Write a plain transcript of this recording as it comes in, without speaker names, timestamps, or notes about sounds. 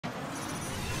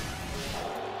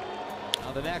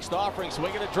On the next offering,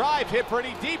 swinging a drive, hit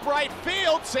pretty deep right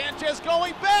field. Sanchez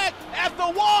going back at the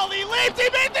wall. He leaps. He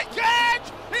made the catch.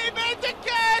 He made the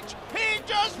catch. He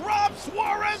just robbed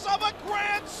Suarez of a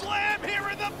grand slam here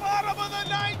in the bottom of the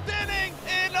ninth inning.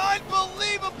 An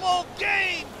unbelievable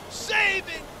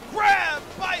game-saving grab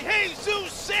by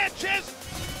Jesus Sanchez.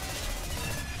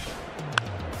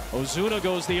 Ozuna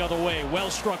goes the other way.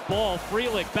 Well-struck ball.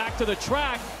 Frelick back to the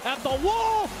track. At the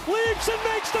wall. Leaps and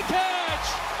makes the catch.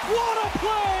 What a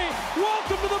play.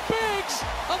 Welcome to the bigs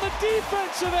on the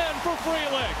defensive end for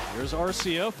Frelick. Here's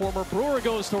Arcia. Former Brewer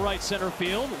goes to right center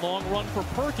field. Long run for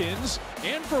Perkins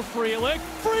and for Frelick.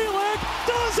 Frelick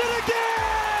does it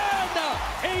again.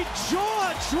 A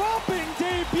jaw-dropping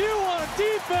debut on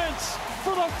defense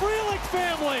for the Frelick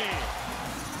family.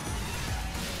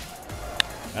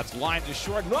 That's lined to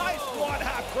short. Nice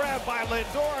one-hop grab by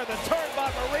Lindor. The turn by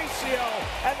Mauricio.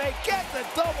 And they get the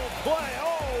double play.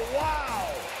 Oh, wow.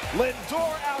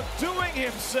 Lindor outdoing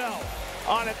himself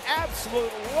on an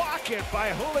absolute rocket by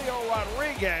Julio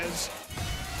Rodriguez.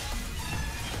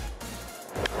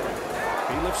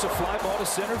 He lifts a fly ball to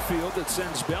center field that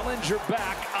sends Bellinger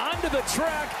back onto the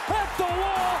track. At the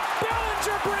wall.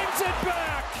 Bellinger brings it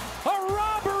back. A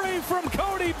robbery from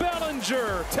Cody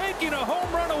Bellinger, taking a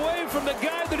home run away from the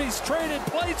guy that he's traded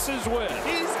places with.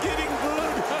 He's getting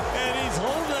booed, and he's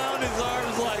holding out his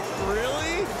arms like,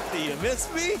 really? Do you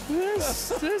miss me?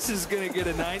 This is going to get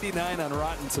a 99 on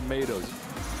Rotten Tomatoes.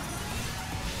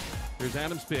 Here's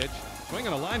Adams' pitch.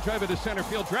 Swinging a line drive into center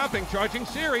field, dropping, charging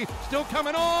Siri, still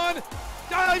coming on,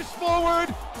 dives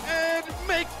forward, and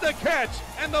makes the catch,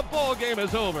 and the ball game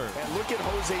is over. And look at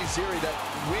Jose Siri, that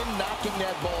wind knocking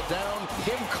that ball down,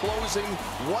 him closing.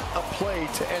 What a play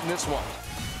to end this one.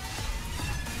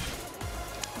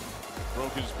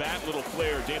 Broke his bat, little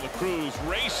flare. De La Cruz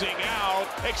racing out,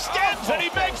 extends, and he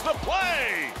makes the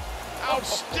play.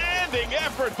 Outstanding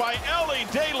effort by Ellie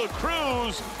De La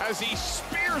Cruz as he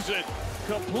spears it,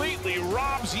 completely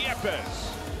robs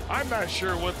Yepes. I'm not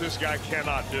sure what this guy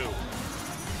cannot do.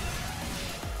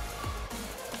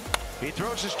 He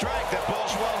throws a strike. That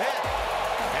ball's well hit.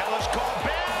 Ellis called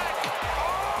back.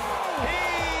 Oh,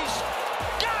 he's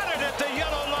got it at the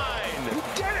yellow line. He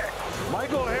did it.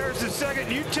 Michael Harris is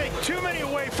second. You take too many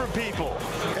away from people.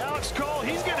 Alex Cole,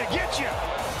 he's going to get you.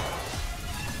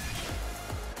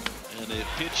 And the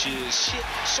pitch is hit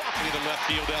softly to left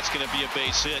field. That's going to be a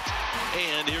base hit.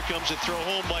 And here comes a throw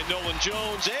home by Nolan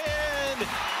Jones. And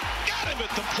got him at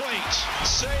the plate.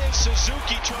 Seiya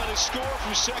Suzuki trying to score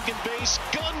from second base.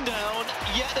 Gunned down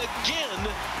yet again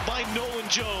by Nolan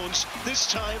Jones,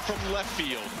 this time from left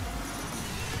field.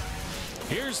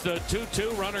 Here's the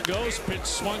 2-2. Runner goes. Pitch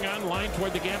swung on, line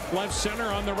toward the gap. Left center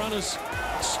on the run is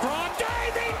Straw.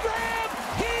 Diving grab.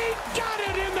 He got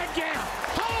it in the gap.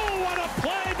 Oh, what a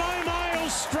play by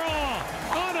Miles Straw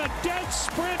on a dead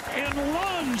sprint and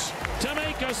lunge to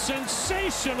make a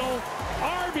sensational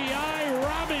RBI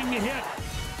robbing hit.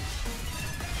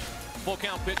 Full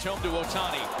count pitch home to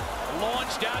Ohtani.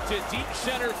 Launched out to deep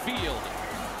center field.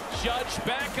 Judge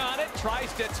back on it,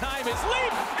 tries to time his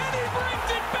leap, and he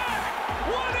brings it back.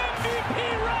 One MVP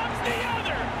robs the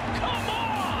other. Come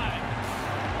on.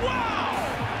 Wow.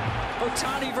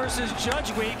 Ohtani versus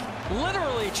Judge week,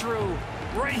 literally true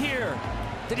right here.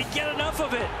 Did he get enough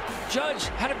of it? Judge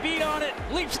had a beat on it,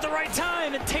 leaps at the right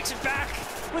time, and takes it back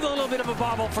with a little bit of a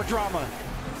bobble for drama.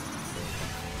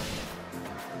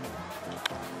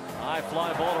 High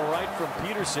fly ball to right from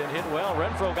Peterson, hit well.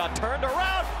 Renfroe got turned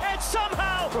around and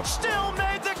somehow still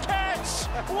made the catch.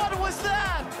 What was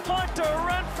that? Hunter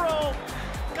Renfroe,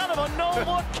 kind of a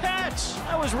no-look catch.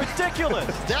 That was ridiculous.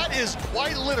 That is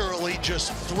quite literally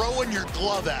just throwing your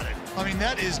glove at it. I mean,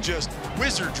 that is just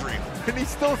wizardry. And he's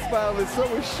still smiling, so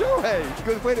was Shohei. He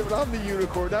goes, wait a minute, I'm the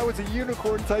unicorn. That was a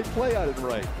unicorn-type play I didn't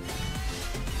write.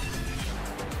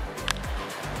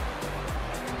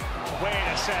 Wait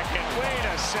a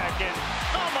second.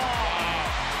 Come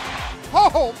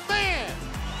on. Oh, man!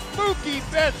 Mookie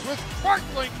Betts with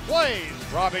sparkling plays,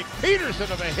 robbing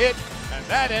Peterson of a hit, and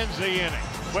that ends the inning.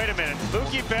 Wait a minute.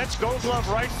 Mookie Betts, Gold Glove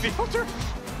right fielder?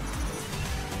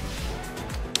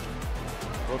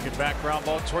 Broken back ground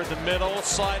ball toward the middle,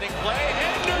 sliding play.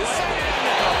 Henderson!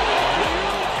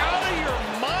 Out of your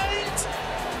mind?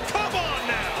 Come on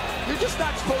now! You're just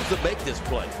not supposed to make this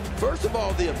play. First of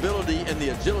all, the ability and the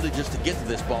agility just to get to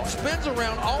this ball. Spins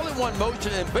around all in one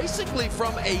motion, and basically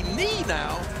from a knee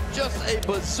now, just a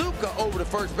bazooka over to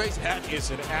first base. That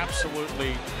is an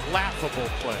absolutely laughable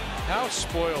play. How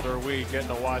spoiled are we getting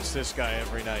to watch this guy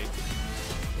every night?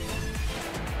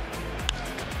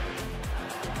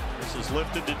 This is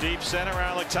lifted to deep center.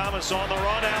 Alec Thomas on the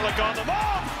run. Alec on the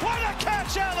ball. What a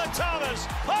catch, Alec Thomas!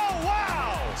 Oh, wow!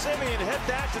 Simeon hit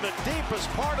that to the deepest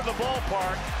part of the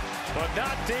ballpark, but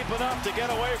not deep enough to get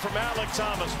away from Alec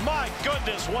Thomas. My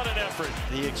goodness, what an effort.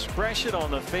 The expression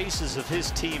on the faces of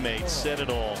his teammates said it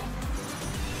all.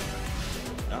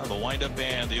 Now the windup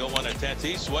and the 0-1 at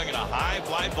Tatis, swinging a high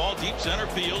fly ball deep center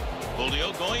field.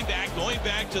 Julio going back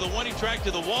to the one he tracked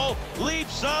to the wall,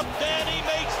 leaps up, and he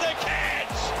makes the catch!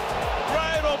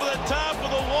 Right over the top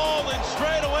of the wall and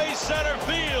straight away center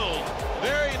field.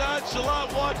 Very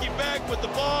nonchalant walking back with the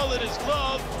ball in his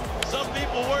glove. Some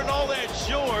people weren't all that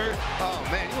sure. Oh,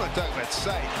 man, you want to talk about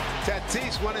sight.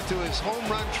 Tatis went into his home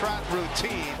run trot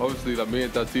routine. Obviously, like, me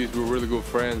and Tatis, we're really good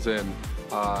friends, and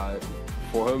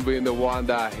for him being the one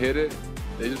that hit it,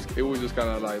 it was just kind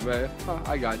of like, man,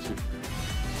 I got you.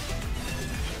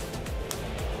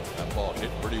 That ball hit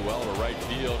pretty well to right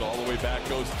field. All the way back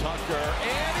goes Tucker,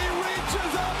 and he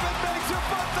reaches up and makes a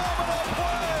phenomenal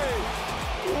play.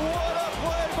 What a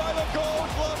play by the Gold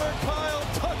Glover, Kyle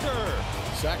Tucker.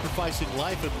 Sacrificing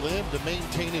life and limb to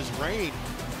maintain his reign.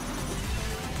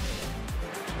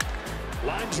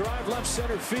 Line drive left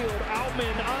center field.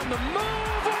 Outman on the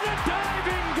move with a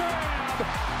diving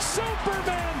grab.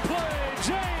 Superman play,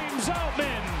 James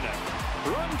Outman.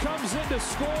 Run comes in to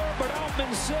score, but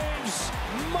Outman saves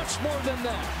much more than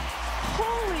that.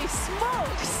 Holy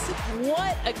smokes!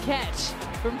 What a catch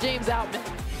from James Outman.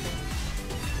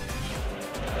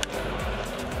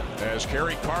 As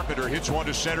Kerry Carpenter hits one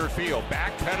to center field,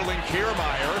 backpedaling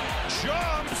Kiermaier,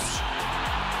 jumps,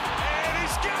 and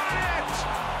he's got it!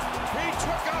 He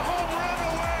took a home run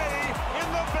away in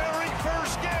the very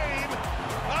first game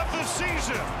of the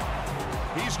season.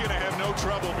 He's going to have no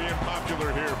trouble being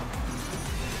popular here.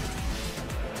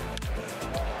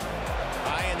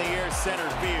 High in the air center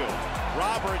field.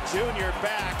 Robert Jr.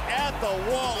 back at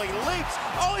the wall. He leaps.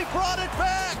 Oh, he brought it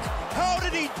back. How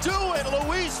did he do it?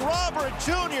 Luis Robert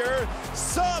Jr.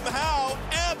 somehow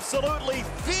absolutely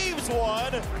thieves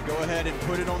one. Go ahead and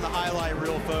put it on the highlight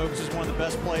reel, folks. This is one of the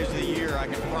best plays of the year, I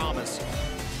can promise.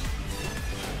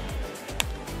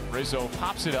 Rizzo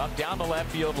pops it up down the left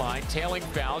field line, tailing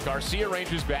foul. Garcia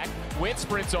ranges back. Wynn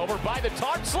sprints over by the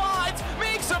tarp, slides,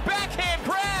 makes a backhand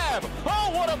grab.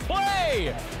 Oh, what a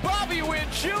play! Bobby Wynn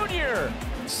Jr.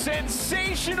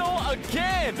 Sensational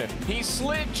again. He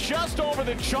slid just over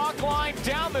the chalk line,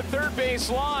 down the third base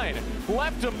line,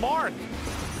 left a mark.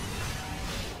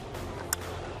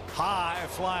 High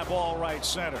fly ball right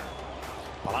center.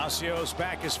 Palacios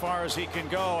back as far as he can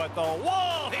go at the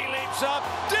wall. He leaps up.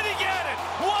 Did he get it?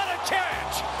 What a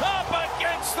catch! Up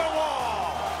against the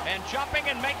wall. And jumping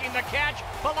and making the catch,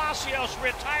 Palacios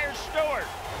retires Stewart.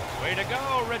 Way to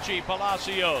go, Richie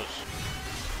Palacios.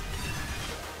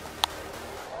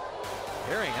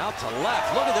 Carrying out to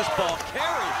left. Look at this ball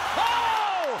carry.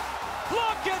 Oh!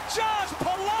 Look at Josh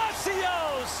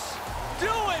Palacios!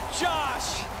 Do it,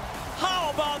 Josh! How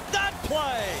about that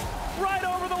play? Right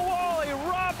over the wall, he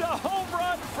robbed a home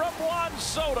run from Juan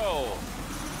Soto.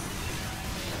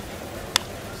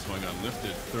 Swung on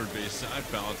lifted third base side,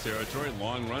 foul territory.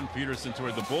 Long run, Peterson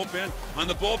toward the bullpen. On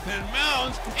the bullpen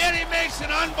mounds, and he makes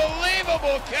an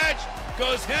unbelievable catch.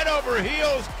 Goes head over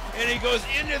heels, and he goes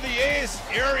into the ace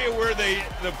area where the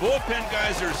bullpen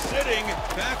guys are sitting,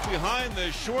 back behind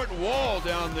the short wall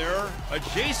down there,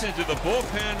 adjacent to the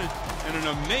bullpen, and an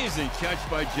amazing catch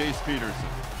by Jace Peterson.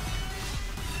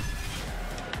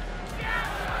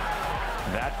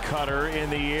 That cutter in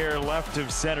the air left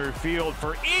of center field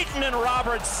for Eaton, and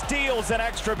Roberts steals an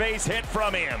extra base hit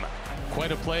from him.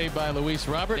 Quite a play by Luis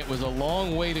Robert. It was a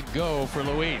long way to go for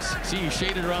Luis. See, he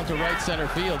shaded around to right center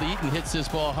field. Eaton hits this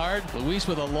ball hard. Luis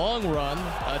with a long run,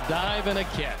 a dive, and a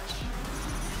catch.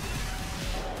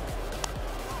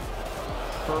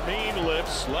 Fermin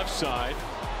lifts left side.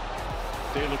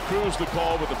 De La Cruz the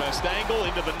call with the best angle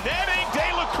into the netting.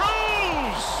 De La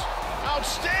Cruz!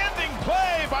 Outstanding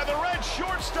play by the Red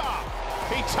shortstop.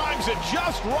 He times it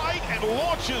just right and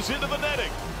launches into the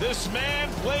netting. This man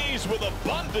plays with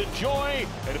abundant joy,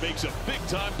 and it makes a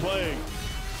big-time play.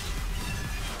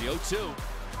 The 0-2.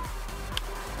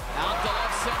 Out to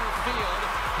left center field.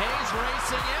 Hayes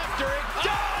racing after it.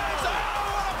 Does!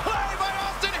 Oh, what a play by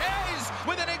Austin Hayes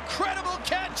with an incredible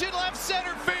catch in left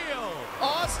center field.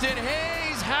 Austin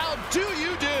Hayes, how do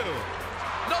you do?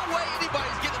 No way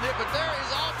anybody's getting hit, but there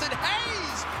is Austin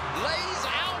Hayes. Lays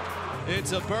out.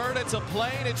 It's a bird, it's a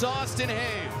plane, it's Austin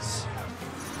Hayes.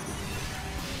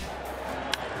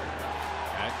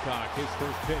 Adcock, his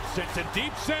first pitch sent to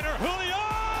deep center. Julio!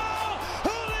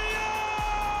 Julio!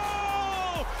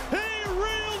 He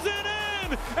reels it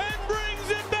in and brings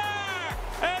it back.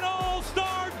 An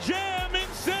all-star jam in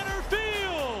center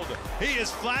field. He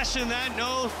is flashing that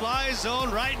no-fly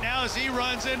zone right now as he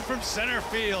runs in from center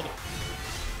field.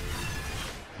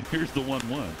 Here's the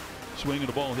 1-1. Swinging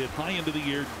the ball hit high into the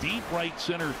air, deep right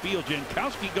center field.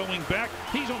 Jankowski going back.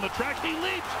 He's on the track. He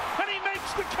leaps, and he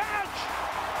makes the catch.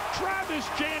 Travis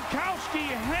Jankowski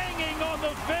hanging on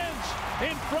the fence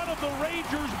in front of the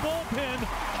Rangers bullpen.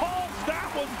 Hauls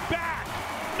that one back.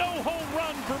 No home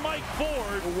run for Mike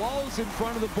Ford. The wall's in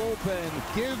front of the bullpen.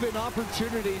 Give an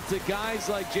opportunity to guys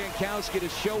like Jankowski to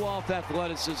show off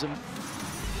athleticism.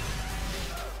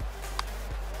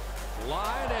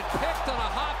 Line and picked on a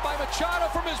hop by Machado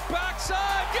from his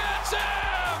backside. Gets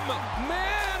him!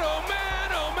 Man, oh man,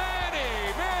 oh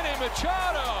Manny! Manny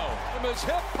Machado from his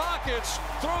hip pockets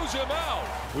throws him out.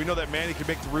 We know that Manny can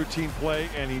make the routine play,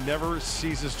 and he never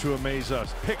ceases to amaze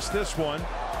us. Picks this one.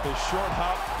 His short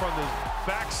hop from the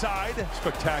backside.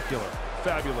 Spectacular.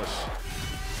 Fabulous.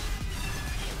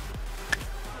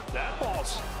 That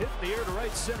ball's hit in the air to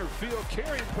right center field,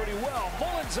 carrying pretty well.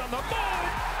 Mullins on the move,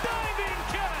 diving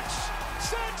catch.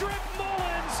 Cedric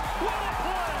Mullins, what a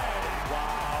play!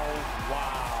 Wow,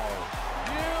 wow.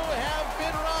 You have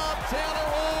been robbed, Taylor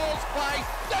Walls, by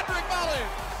Cedric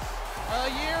Mullins. A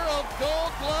year of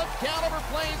Gold Glove caliber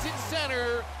plays in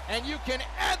center, and you can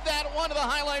add that one to the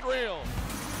highlight reel.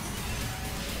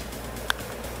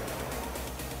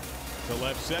 To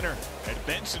left center, and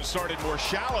Benson started more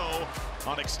shallow.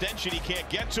 On extension, he can't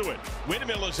get to it.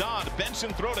 Windmill is on.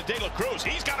 Benson throw to De La Cruz.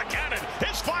 He's got a cannon.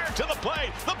 It's fired to the plate.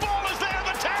 The ball is there.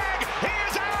 The tag. He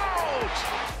is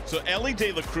out. So Ellie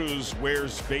De La Cruz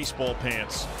wears baseball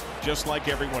pants just like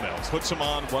everyone else. Puts them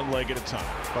on one leg at a time.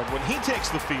 But when he takes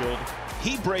the field,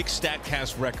 he breaks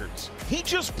StatCast records. He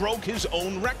just broke his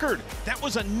own record. That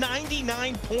was a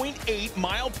 99.8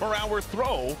 mile-per-hour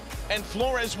throw, and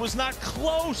Flores was not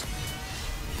close.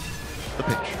 The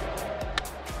pitch.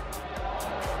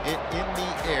 It in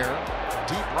the air,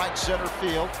 deep right center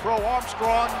field. Crow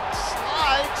Armstrong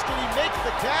slides. Did he make the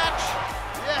catch?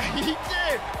 Yeah, he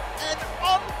did. An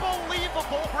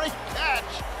unbelievable great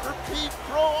catch for Pete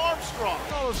Crow Armstrong.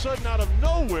 All of a sudden, out of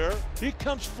nowhere, he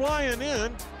comes flying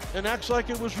in and acts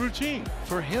like it was routine.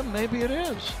 For him, maybe it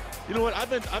is. You know what?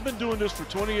 I've been doing this for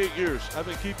 28 years. I've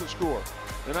been keeping score,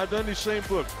 and I've done these same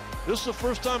books. This is the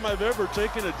first time I've ever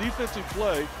taken a defensive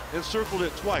play and circled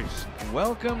it twice.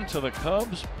 Welcome to the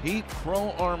Cubs, Pete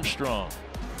Crow Armstrong.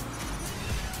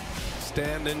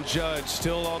 Stanton Judge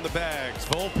still on the bags.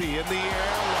 Volpe in the air,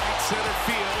 right center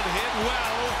field, hit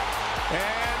well.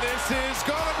 And this is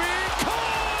going to be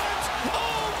caught!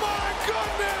 Oh my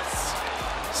goodness!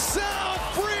 Sal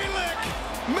Frelick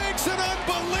makes an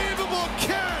unbelievable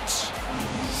catch!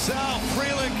 Sal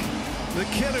Frelick, the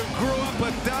kid who grew up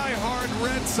a die-hard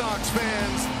Red Sox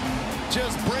fans,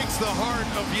 just breaks the heart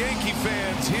of Yankee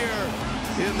fans here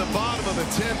in the bottom of the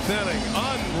 10th inning.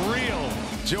 Unreal.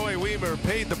 Joey Weimer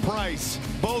paid the price.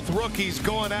 Both rookies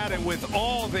going at it with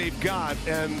all they've got,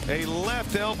 and a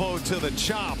left elbow to the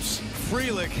chops.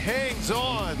 Frelick hangs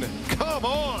on. Come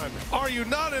on. Are you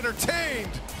not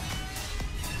entertained?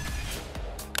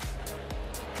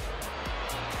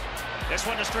 This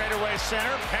one to straightaway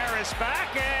center. Harris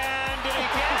back, and did he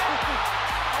get it?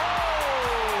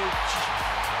 Oh!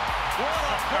 What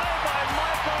a play by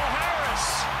Michael Harris.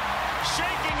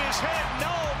 Shaking his head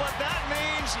no, but that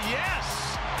means yes.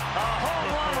 A home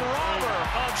run robber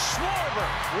of Schwarber.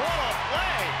 What a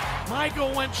play.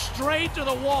 Michael went straight to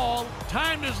the wall,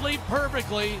 timed his leap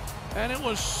perfectly, and it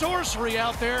was sorcery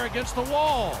out there against the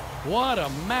wall. What a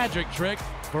magic trick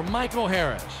for Michael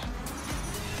Harris.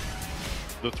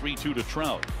 The 3-2 to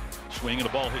Trout. Swinging the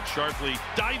ball hit sharply.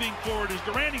 Diving forward as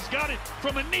Duran's got it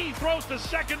from a knee. Throws to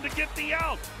second to get the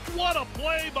out. What a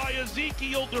play by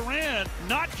Ezekiel Duran.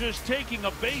 Not just taking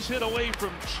a base hit away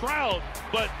from Trout,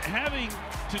 but having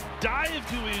to dive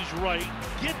to his right,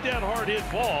 get that hard hit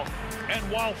ball, and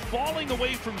while falling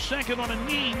away from second on a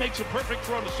knee, makes a perfect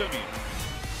throw to Simeon.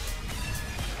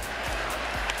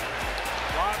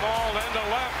 Fly ball into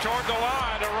left toward the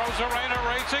line. Arozarena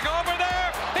racing over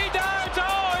there. He dives.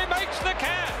 Oh, he makes the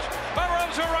catch.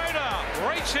 Arozarena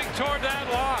racing toward that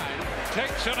line.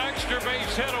 Takes an extra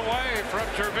base hit away from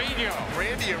Trevino.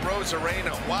 Randy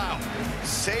Arozarena, wow.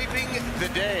 Saving the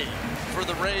day for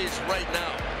the Rays right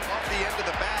now. Off the end of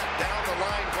the bat, down the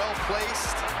line, well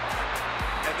placed.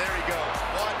 And there he goes.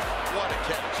 What a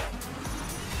catch.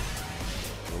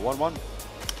 The 1-1.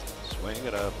 Swing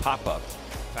and a pop-up.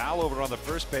 Foul over on the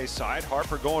first base side.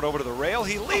 Harper going over to the rail.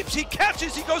 He leaps, he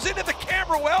catches, he goes into the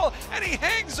camera well, and he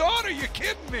hangs on. Are you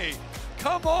kidding me?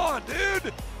 Come on,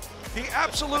 dude. He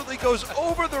absolutely goes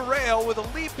over the rail with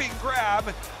a leaping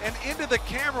grab and into the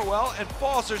camera well and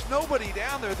falls. There's nobody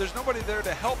down there. There's nobody there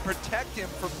to help protect him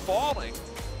from falling.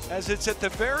 as it's at the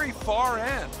very far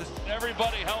end.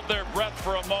 Everybody held their breath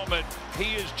for a moment.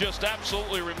 He is just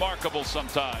absolutely remarkable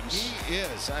sometimes. He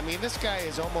is. I mean, this guy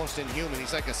is almost inhuman.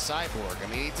 He's like a cyborg. I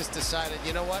mean, he just decided,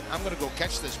 you know what? I'm going to go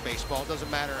catch this baseball. It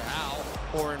doesn't matter how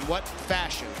or in what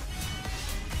fashion.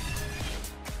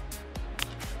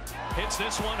 Hits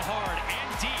this one hard and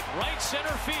deep, right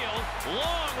center field.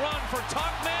 Long run for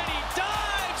Tuckman. He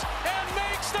dives and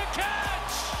makes the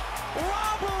catch.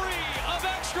 Robbery of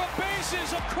extra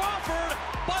bases of Crawford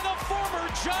by the former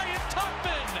Giant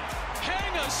Tuckman.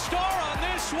 Hang a star on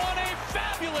this one. A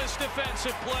fabulous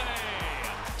defensive play.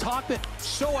 Tuckman,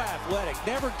 so athletic,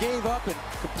 never gave up in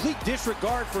complete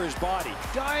disregard for his body.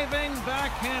 Diving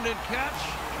backhanded catch.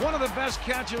 One of the best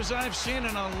catches I've seen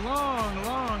in a long,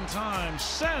 long time.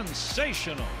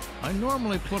 Sensational. I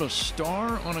normally put a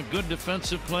star on a good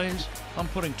defensive plays. I'm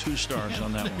putting 2 stars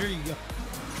on that one. Here you go.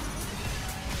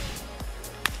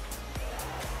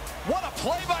 What a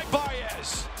play by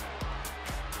Baez.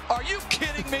 Are you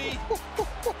kidding me?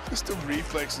 Just the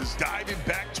reflexes, diving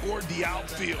back toward the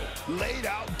outfield. Laid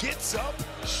out, gets up,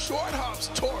 short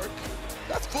hops torque.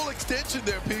 That's full extension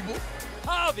there, people.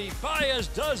 Javi Baez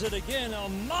does it again. El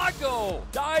Mago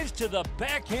dives to the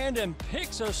backhand and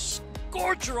picks a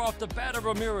scorcher off the bat of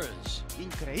Ramirez.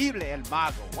 Increíble El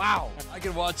Mago. Wow. I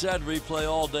can watch that replay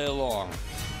all day long.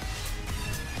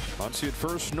 Muncy at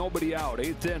first, nobody out,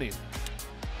 8th inning.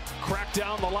 Crack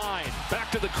down the line.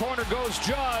 Back to the corner goes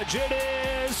Judge. It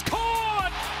is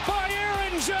caught by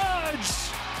Aaron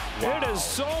Judge. Wow. It is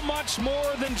so much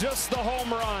more than just the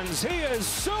home runs. He is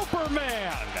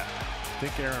Superman. I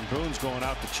think Aaron Boone's going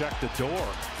out to check the door.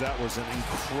 That was an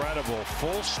incredible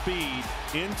full speed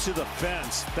into the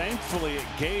fence. Thankfully, it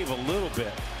gave a little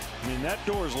bit. I mean, that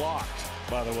door's locked,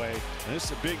 by the way. And this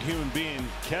is a big human being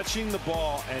catching the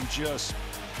ball and just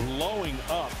blowing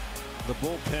up the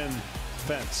bullpen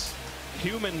fence.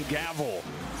 Human gavel.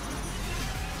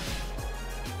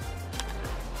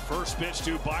 First pitch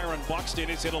to Byron Buxton.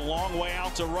 It's hit a long way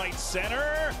out to right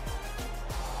center.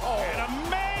 Oh, an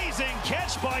amazing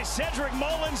catch by Cedric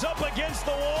Mullins up against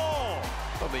the wall.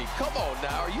 I mean, come on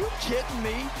now. Are you kidding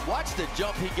me? Watch the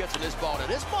jump he gets on this ball. Now,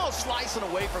 this ball's slicing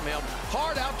away from him,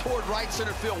 hard out toward right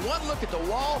center field. One look at the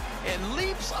wall and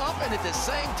leaps up, and at the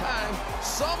same time,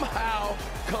 somehow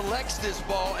collects this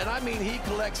ball. And I mean, he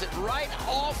collects it right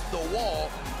off the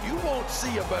wall. You won't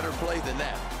see a better play than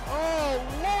that. Oh,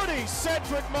 Lordy,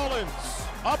 Cedric Mullins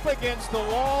up against the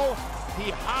wall. He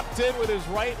hopped in with his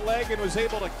right leg and was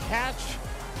able to catch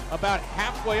about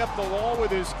halfway up the wall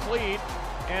with his cleat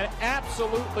and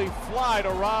absolutely fly to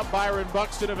rob Byron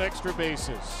Buxton of extra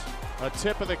bases. A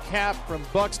tip of the cap from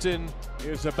Buxton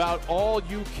is about all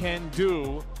you can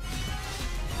do.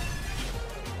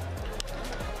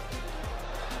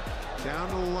 Down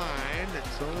the line,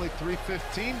 it's only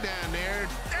 3:15 down there.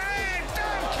 And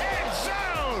Duncan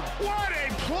zone! What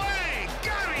a play!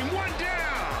 Got him one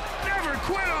down! Never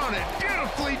quit on it!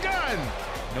 Beautifully done!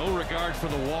 No regard for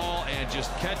the wall and just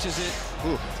catches it.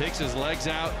 Ooh, takes his legs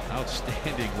out.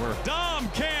 Outstanding work. Dom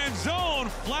Canzone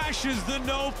flashes the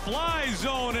no-fly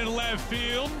zone in left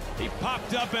field. He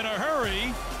popped up in a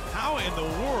hurry. How in the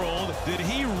world did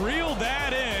he reel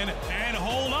that in and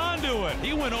hold on to it?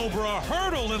 He went over a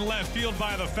hurdle in left field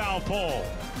by the foul pole.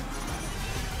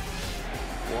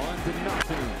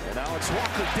 1-0. And Alex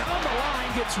Walker down the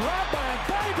line gets robbed by a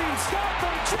diving stop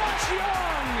from Josh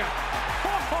Young.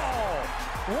 Oh,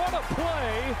 what a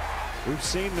play. We've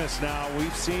seen this now.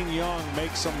 We've seen Young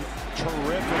make some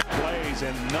terrific plays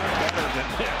and none better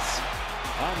than this.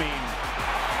 I mean,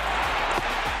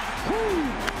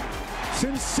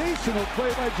 sensational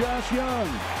play by Josh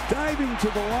Young. Diving to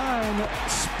the line,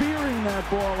 spearing that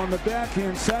ball on the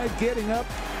backhand side, getting up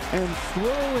and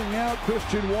throwing out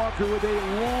Christian Walker with a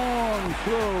long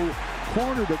throw,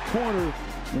 corner to corner.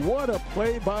 What a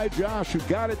play by Josh, who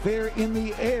got it there in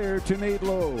the air to Nate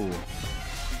Lowe.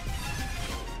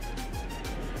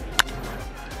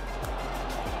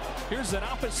 Here's an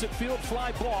opposite field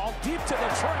fly ball deep to the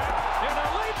track, and a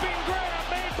leaping grab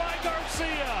made by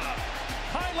Garcia.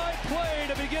 Highlight play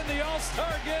to begin the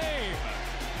All-Star game.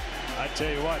 I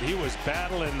tell you what, he was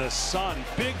battling the sun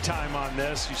big time on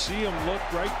this. You see him look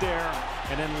right there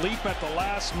and then leap at the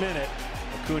last minute.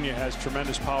 Acuna has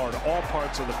tremendous power to all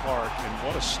parts of the park, and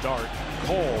what a start.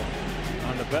 Cole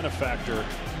on the benefactor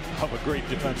of a great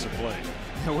defensive play.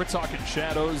 We're talking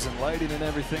shadows and lighting and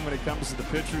everything when it comes to the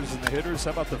pitchers and the hitters.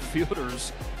 How about the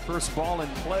fielders? First ball in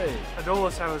play.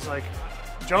 Adolis, I was like,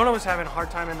 Jonah was having a hard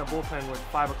time in the bullpen with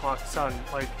 5 o'clock sun.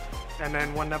 Like, and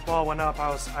then when that ball went up,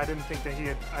 I didn't think that he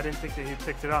had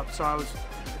picked it up. So I was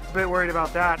a bit worried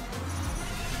about that.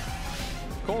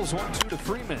 Cole's 1-2 to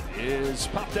Freeman. Is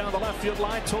popped down the left field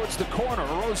line towards the corner.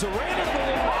 Rosarena to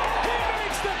the wall. He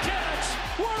makes the catch.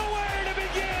 What a way to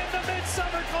begin the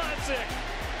Midsummer Classic.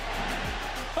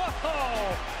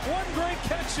 Oh, one great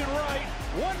catch in right,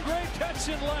 one great catch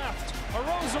in left. A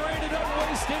Rosarena doesn't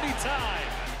waste any time.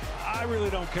 I really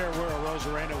don't care where a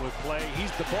Rosarena would play.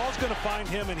 The ball's going to find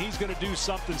him, and he's going to do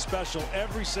something special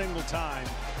every single time.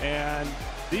 And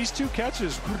these two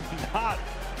catches were not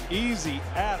easy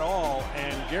at all.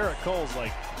 And Garrett Cole's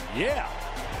like, yeah.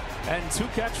 And two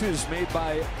catches made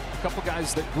by a couple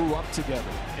guys that grew up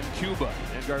together in Cuba.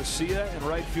 And Garcia in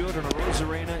right field and a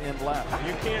Rosarena in left.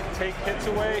 You can't take hits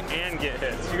away and get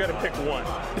hits. You got to pick one.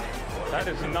 That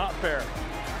is not fair.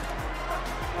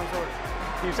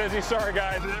 He says he's sorry,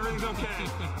 guys. Everything's okay.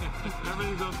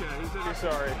 Everything's okay. He says he's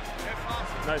sorry.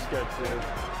 Nice catch, dude.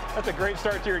 That's a great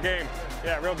start to your game.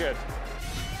 Yeah, real good.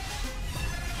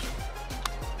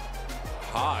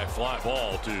 High fly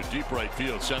ball to deep right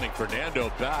field, sending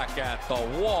Fernando back at the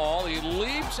wall. He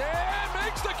leaps and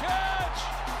makes the catch.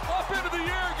 Up into the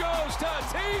air goes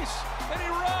Tatis, and he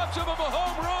robs him of a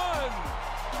home run.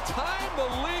 Timed the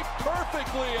leap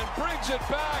perfectly and brings it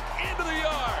back into the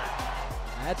yard.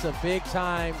 That's a big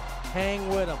time hang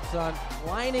with him, son.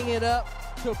 Lining it up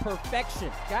to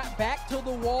perfection. Got back to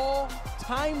the wall,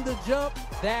 timed the jump.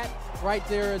 That right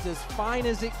there is as fine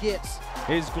as it gets.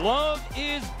 His glove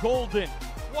is golden.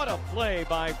 What a play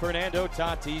by Fernando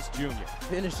Tatis Jr.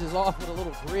 Finishes off with a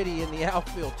little gritty in the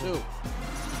outfield, too.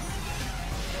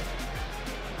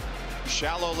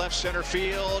 Shallow left center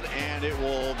field, and it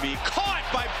will be caught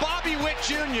by Bobby Witt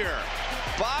Jr.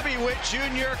 Bobby Witt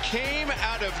Jr. came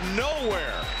out of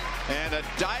nowhere, and a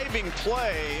diving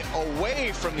play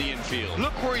away from the infield.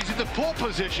 Look where he's in the pull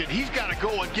position. He's got to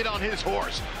go and get on his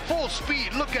horse. Full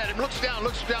speed. Look at him. Looks down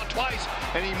twice,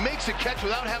 and he makes a catch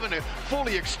without having to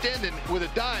fully extend it with a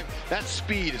dive. That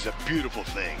speed is a beautiful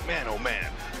thing. Man, oh man.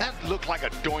 That looked like a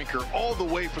doinker all the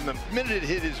way from the minute it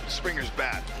hit his Springer's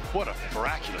bat. What a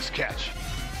miraculous catch.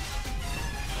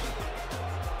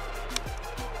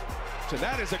 So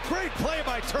that is a great play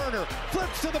by Turner.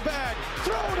 Flips to the bag.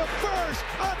 Throw to first.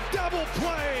 A double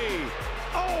play.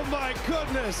 Oh, my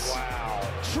goodness. Wow.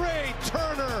 Trey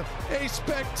Turner, a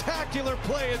spectacular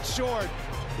play at short.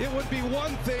 It would be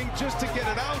one thing just to get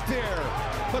it out there,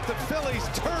 but the Phillies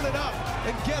turn it up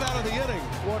and get out of the inning.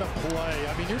 What a play.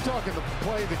 I mean, you're talking the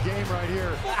play of the game right here.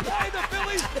 The play the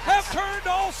Phillies have turned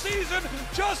all season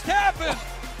just happened.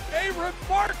 A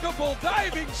remarkable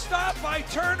diving stop by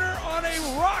Turner on a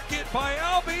rocket by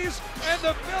Albies, and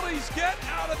the Phillies get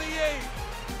out of the eighth.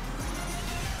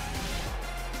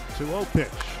 2-0 pitch.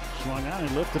 Swung on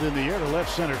and lifted in the air to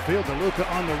left center field.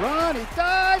 DeLuca on the run. He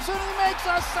dives and he makes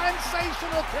a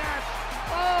sensational catch.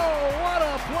 Oh, what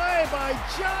a play by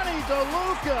Johnny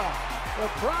DeLuca. The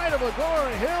pride of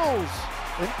Agora Hills.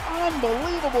 An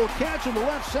unbelievable catch in the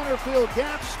left center field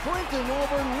gap, sprinting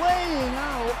over, laying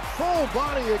out, full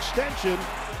body extension,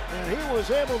 and he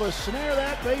was able to snare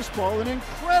that baseball. An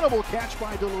incredible catch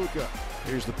by DeLuca.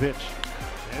 Here's the pitch.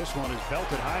 This one is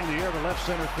belted high in the air to left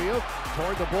center field,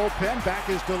 toward the bullpen. Back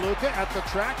is DeLuca at the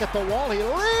track, at the wall. He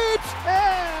leaps,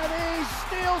 and he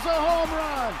steals a home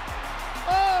run.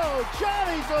 Oh,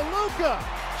 Johnny DeLuca.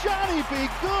 Johnny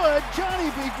be good, Johnny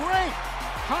be great.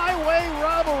 Highway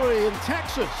robbery in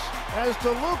Texas as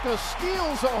DeLuca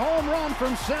steals a home run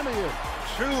from Semien.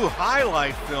 Two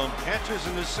highlight film catches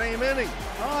in the same inning.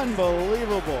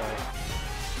 Unbelievable.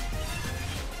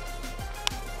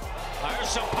 There's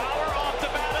some power off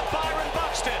the bat of Byron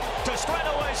Buxton. To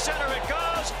straightaway center it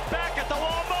goes. Back at the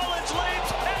wall, Mullins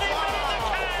leaps, and he made the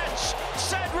catch.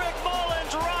 Cedric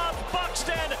Mullins robbed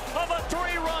Buxton of a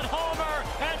 3-run homer,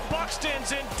 and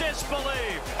Buxton's in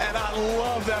disbelief. And I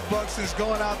love that Buxton's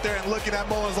going out there and looking at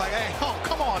Mullins like, hey, oh,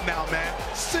 come on now, man.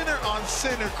 Center on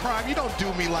center crime. You don't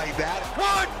do me like that.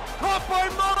 Good! Caught by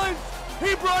Mullins!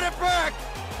 He brought it back!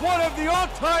 One of the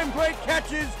all-time great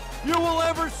catches you will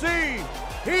ever see.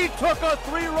 He took a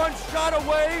 3-run shot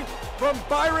away from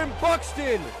Byron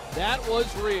Buxton. That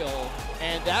was real,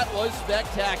 and that was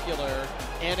spectacular.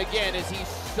 And again, as he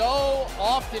so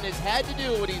often has had to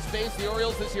do when he's faced the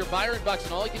Orioles this year, Byron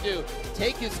Buxton, all he can do,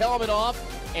 take his helmet off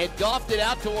and golfed it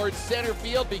out towards center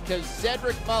field because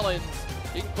Cedric Mullins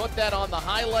didn't put that on the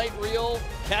highlight reel.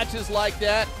 Catches like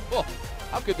that. Oh,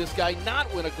 how could this guy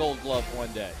not win a Gold Glove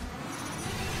one day?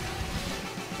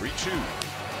 3-2.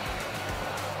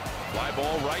 Fly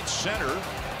ball right center.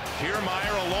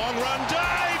 Kiermaier, a long run,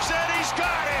 dives, and he's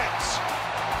got it!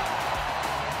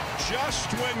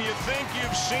 Just when you think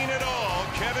you've seen it all,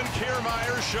 Kevin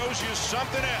Kiermaier shows you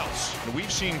something else.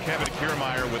 We've seen Kevin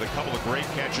Kiermaier with a couple of great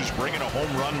catches, bringing a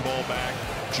home run ball back.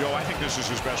 Joe, I think this is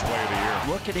his best play of the year.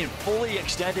 Look at him fully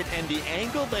extended, and the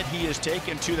angle that he has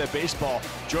taken to that baseball.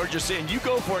 George is saying, you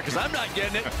go for it, because I'm not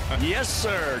getting it. Yes,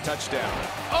 sir. Touchdown.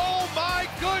 Oh, my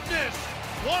goodness.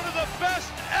 One of the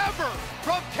best ever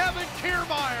from Kevin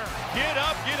Kiermaier. Get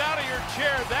up, get out of your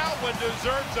chair. That one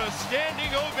deserves a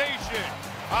standing ovation.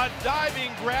 A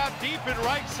diving grab deep in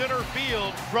right center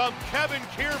field from Kevin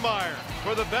Kiermaier.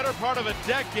 For the better part of a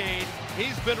decade,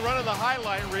 he's been running the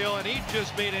highlight reel, and he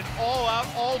just made an all-out,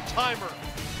 all-timer.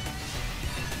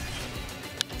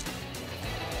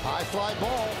 High fly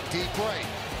ball, deep right.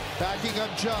 Backing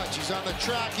up Judge. He's on the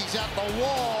track. He's at the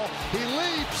wall. He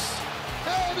leaps,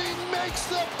 and he makes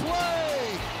the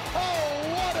play.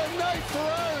 Oh, what a night for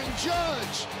Aaron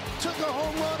Judge. Took a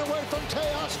home run away from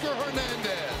Teoscar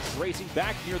Hernandez. Racing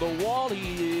back near the wall,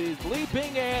 he is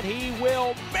leaping, and he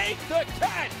will make the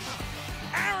catch.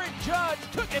 Aaron Judge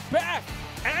took it back.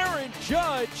 Aaron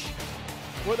Judge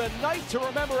with a night to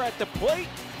remember at the plate,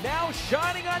 now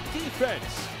shining on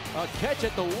defense. A catch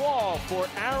at the wall for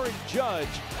Aaron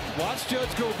Judge. Watch Judge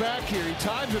go back here. He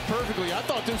times it perfectly. I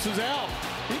thought this was out.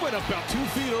 He went up about 2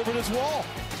 feet over this wall.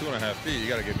 2.5 feet. You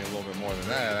got to give me a little bit more than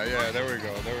that. Yeah, there we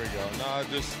go. There we go. No,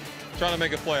 just trying to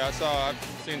make a play. I've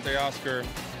seen Teoscar,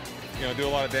 do a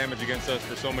lot of damage against us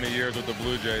for so many years with the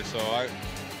Blue Jays. So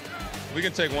we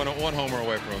can take one homer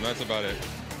away from him. That's about it.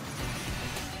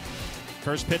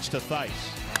 First pitch to Theis.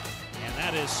 And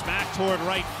that is smacked toward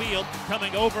right field.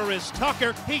 Coming over is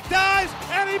Tucker. He dives,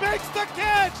 and he makes the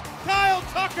catch. Kyle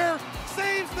Tucker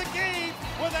saves the game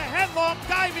with a headlong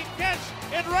diving catch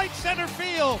in right center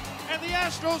field. And the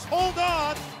Astros hold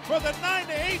on for the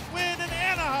 9-8 win in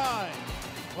Anaheim.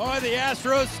 Boy, the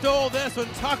Astros stole this one.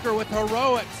 Tucker with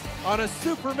heroics on a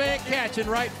Superman catch in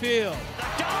right field. Oh,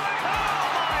 my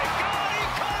God, he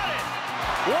caught it!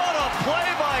 What a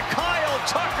play by Kyle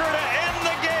Tucker to end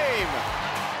the game.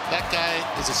 That guy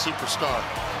is a superstar,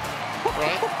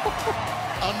 right?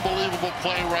 Unbelievable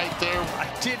play right there.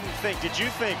 I didn't think, did you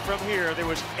think from here there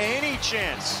was any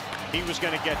chance he was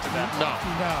going to get to that? No.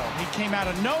 No, he came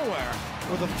out of nowhere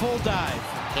with a full dive.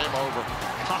 Game over.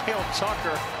 Kyle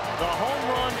Tucker, the home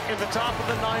run in the top of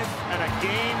the ninth and a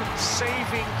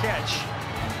game-saving catch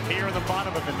here in the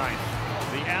bottom of the ninth.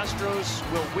 The Astros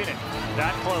will win it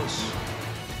that close.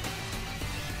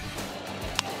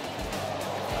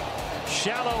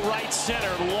 Shallow right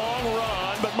center, long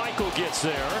run, but Michael gets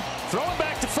there. Throwing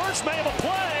back to first, may have a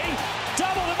play.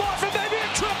 Double him off, and maybe a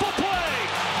triple play.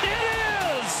 It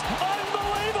is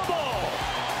unbelievable.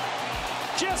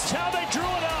 Just how they drew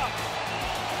it up.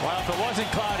 Well, if it wasn't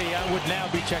cloudy, I would now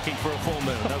be checking for a full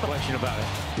moon. No question about it.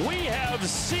 We have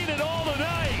seen it all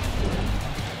tonight.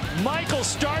 Michael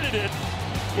started it.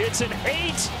 It's an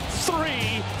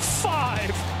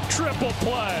 8-3-5 triple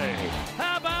play.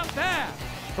 How about that?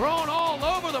 Thrown all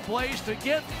over the place to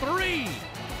get 3.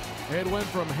 It went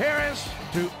from Harris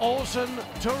to Olsen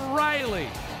to Riley.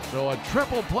 So a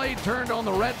triple play turned on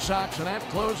the Red Sox, and that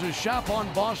closes shop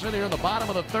on Boston here in the bottom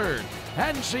of the third.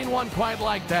 Hadn't seen one quite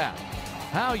like that.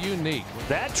 How unique.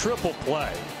 That triple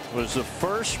play was the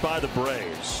first by the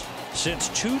Braves since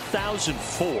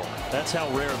 2004. That's how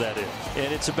rare that is.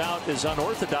 And it's about as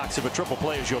unorthodox of a triple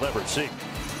play as you'll ever see.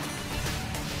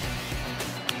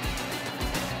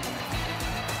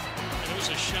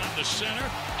 A shot to center.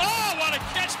 Oh, what a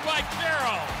catch by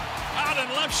Carroll. Out in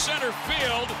left center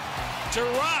field to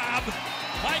rob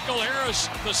Michael Harris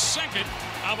the second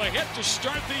of a hit to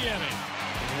start the inning.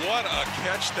 What a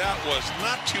catch that was.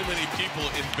 Not too many people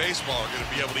in baseball are going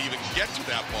to be able to even get to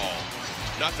that ball.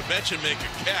 Not to mention make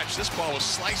a catch. This ball was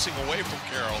slicing away from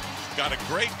Carroll. Got a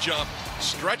great jump,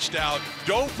 stretched out,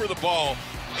 dove for the ball,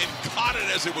 and caught it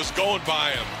as it was going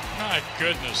by him. My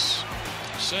goodness.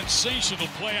 Sensational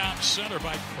play out center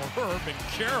by Corbin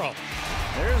Carroll.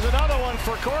 There's another one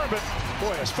for Corbin.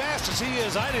 Boy, as fast as he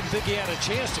is, I didn't think he had a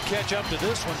chance to catch up to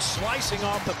this one. Slicing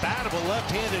off the bat of a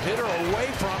left-handed hitter away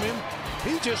from him.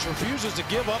 He just refuses to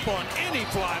give up on any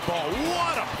fly ball.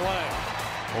 What a play.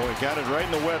 Boy, got it right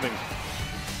in the webbing.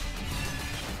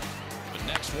 The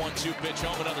next 1-2 pitch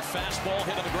home, another fastball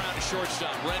hit on the ground to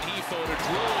shortstop. Red Heafoder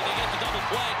drooling to get the double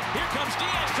play. Here comes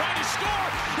Diaz trying to score.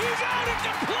 He's out at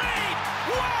the plate.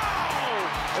 Wow!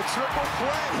 A triple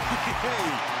play.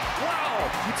 Wow!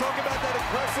 You talk about that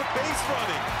aggressive base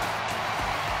running.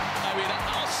 I mean,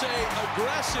 I'll say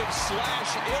aggressive /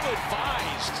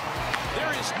 ill-advised.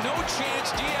 There is no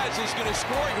chance Diaz is going to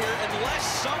score here unless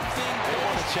something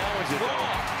goes challenge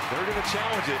wrong. They're going to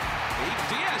challenge it.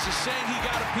 Diaz is saying he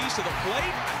got a piece of the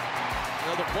plate.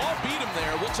 Now the ball beat him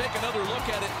there. We'll take another look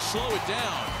at it and slow it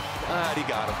down. He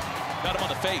got him. Got him on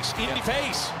the face. In the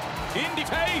face. In the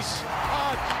face.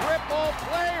 A triple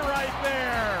play right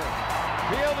there.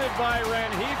 Fielded by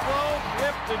Renhefo,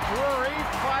 flipped to Drury,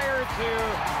 fired to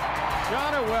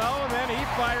Johnwell, and then he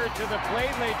fired to the plate,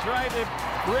 and they tried to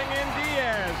bring in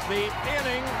Diaz. The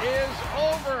inning is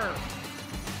over.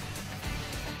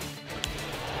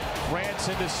 France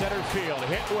into center field,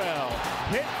 hit well,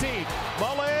 hit deep,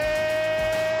 Mullins!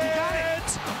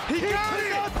 He got it! He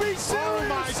cannot be serious! Oh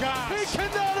my gosh! He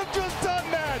cannot have just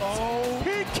done that! Oh.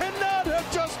 He cannot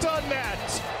have just done that!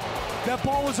 That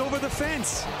ball was over the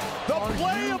fence. The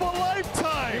play of a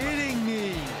lifetime! Kidding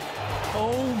me.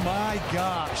 Oh my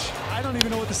gosh. I don't even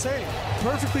know what to say.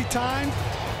 Perfectly timed.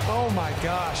 Oh my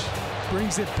gosh.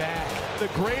 Brings it back. The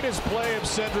greatest play of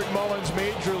Cedric Mullins'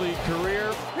 major league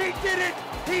career. He did it!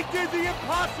 He did the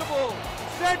impossible!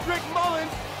 Cedric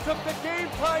Mullins took the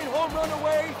game-tying home run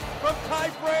away from Ty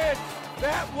France.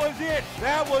 That was it.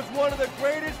 That was one of the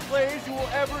greatest plays you will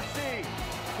ever see.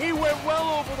 He went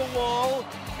well over the wall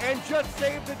and just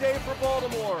saved the day for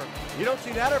Baltimore. You don't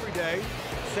see that every day.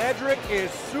 Cedric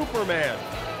is Superman.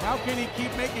 How can he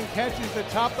keep making catches to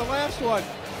top the last one?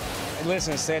 Hey,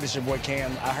 listen, Ced, it's your boy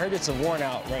Cam. I heard it's a warrant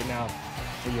out right now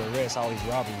for your arrest, all these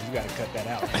robberies. You got to cut that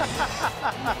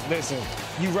out. Listen,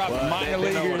 you robbing minor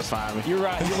leaguers. You're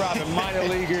robbing minor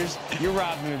leaguers. You're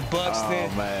robbing Buxton.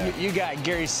 Oh, you got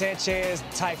Gary Sanchez,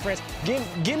 Ty France.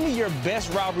 Give me your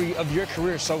best robbery of your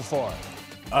career so far.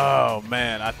 Oh,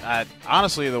 man. I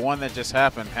honestly, the one that just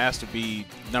happened has to be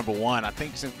number one. I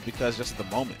think simply because just of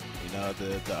the moment. You know,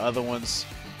 the other ones,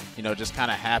 you know, just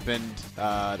kind of happened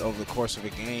over the course of a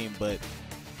game. But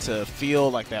to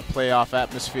feel like that playoff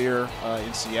atmosphere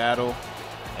in Seattle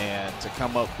and to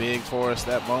come up big for us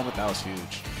that moment, that was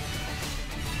huge.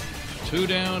 2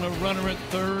 down, a runner at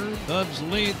third. Cubs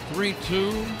lead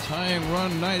 3-2. Tying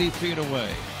run 90 feet away.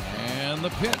 And the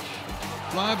pitch.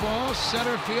 Fly ball,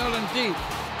 center field and deep.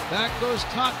 Back goes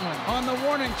Totman on the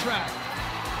warning track.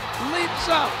 Leaps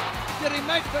up. Did he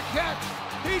make the catch?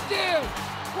 He did.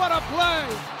 What a play.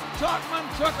 Totman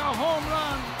took a home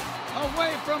run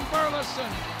away from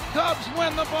Burleson. Cubs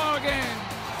win the ball game.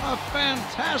 A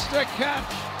fantastic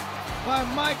catch by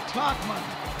Mike Totman.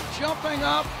 Jumping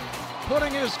up,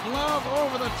 putting his glove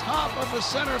over the top of the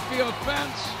center field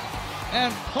fence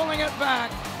and pulling it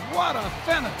back. What a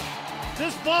finish.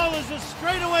 This ball is a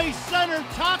straightaway center.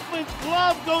 Totman's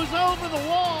glove goes over the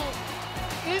wall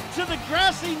into the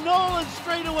grassy knoll, and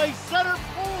straightaway center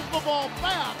pulls the ball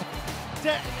back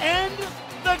to end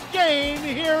the game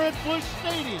here at Busch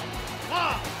Stadium.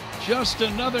 Wow. Just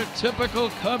another typical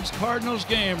Cubs-Cardinals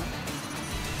game.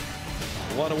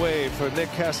 One away for Nick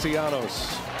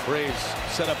Castellanos. Braves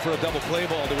set up for a double play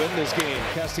ball to win this game.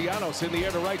 Castellanos in the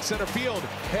air to right center field.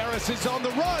 Harris is on the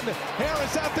run.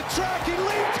 Harris at the track. He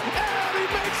leaps and he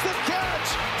makes the catch.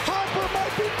 Harper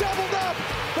might be doubled up.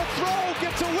 The throw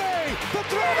gets away. The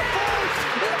throw to first.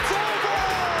 It's over.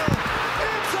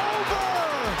 It's over.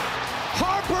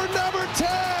 Harper never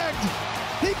tagged.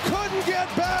 He couldn't get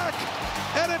back.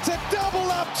 And it's a double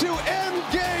up to end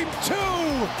game 2.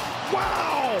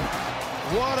 Wow.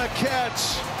 What a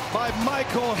catch by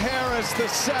Michael Harris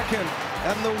II,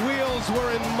 and the wheels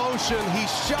were in motion. He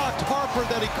shocked Harper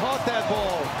that he caught that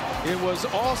ball. It was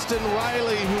Austin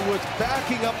Riley who was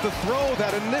backing up the throw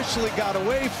that initially got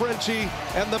away, Frenchie,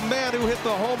 and the man who hit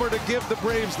the homer to give the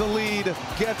Braves the lead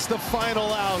gets the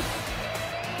final out.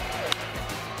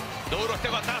 Duro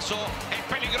este batazo, es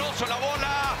peligroso la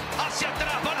bola, hacia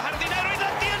atrás va el jardinero y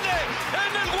la tiene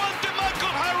en el guante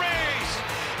Michael Harris.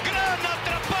 Gran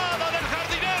atrapada del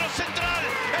jardinero central,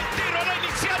 el tiro a la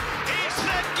inicial y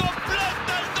se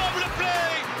completa el doble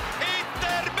play y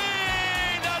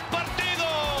termina el partido.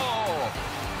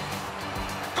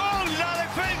 Con la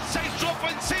defensa y su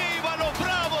ofensiva, los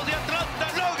Bravos de Atlanta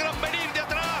logran venir de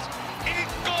atrás y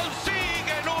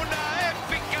consiguen una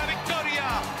épica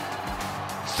victoria.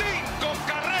 5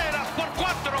 carreras por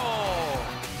 4.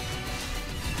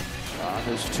 On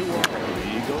his 2-0,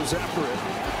 he goes after it.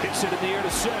 Hits it in the air to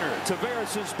center.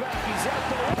 Tavares is back. He's at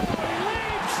the wall. He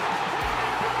leaps.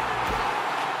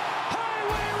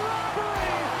 Highway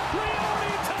robbery.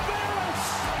 Leone Tavares.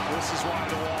 This is why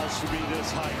the wall should be this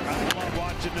height. I love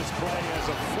watching this play as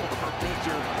a former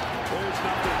pitcher. There's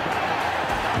nothing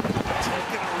better.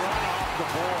 Taking a run off the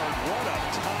board. What a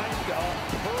timed up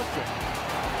perfect.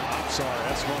 I'm sorry,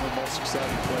 that's one of the most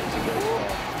exciting plays in baseball.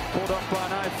 Pulled up on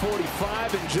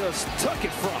I-45 and just took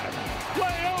it from him.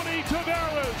 Leone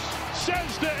Tavares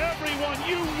says to everyone,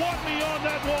 you want me on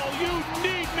that wall. You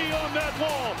need me on that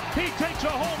wall. He takes a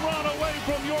home run away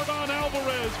from Yordan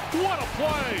Alvarez. What a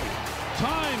play.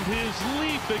 timed his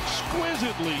leap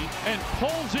exquisitely and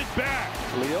pulls it back.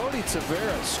 Leody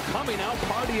Taveras coming out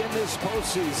party in this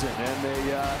postseason, and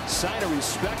a sign of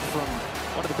respect from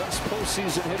one of the best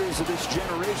postseason hitters of this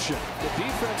generation. The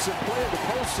defensive player of the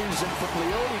postseason from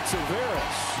Leody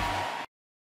Taveras.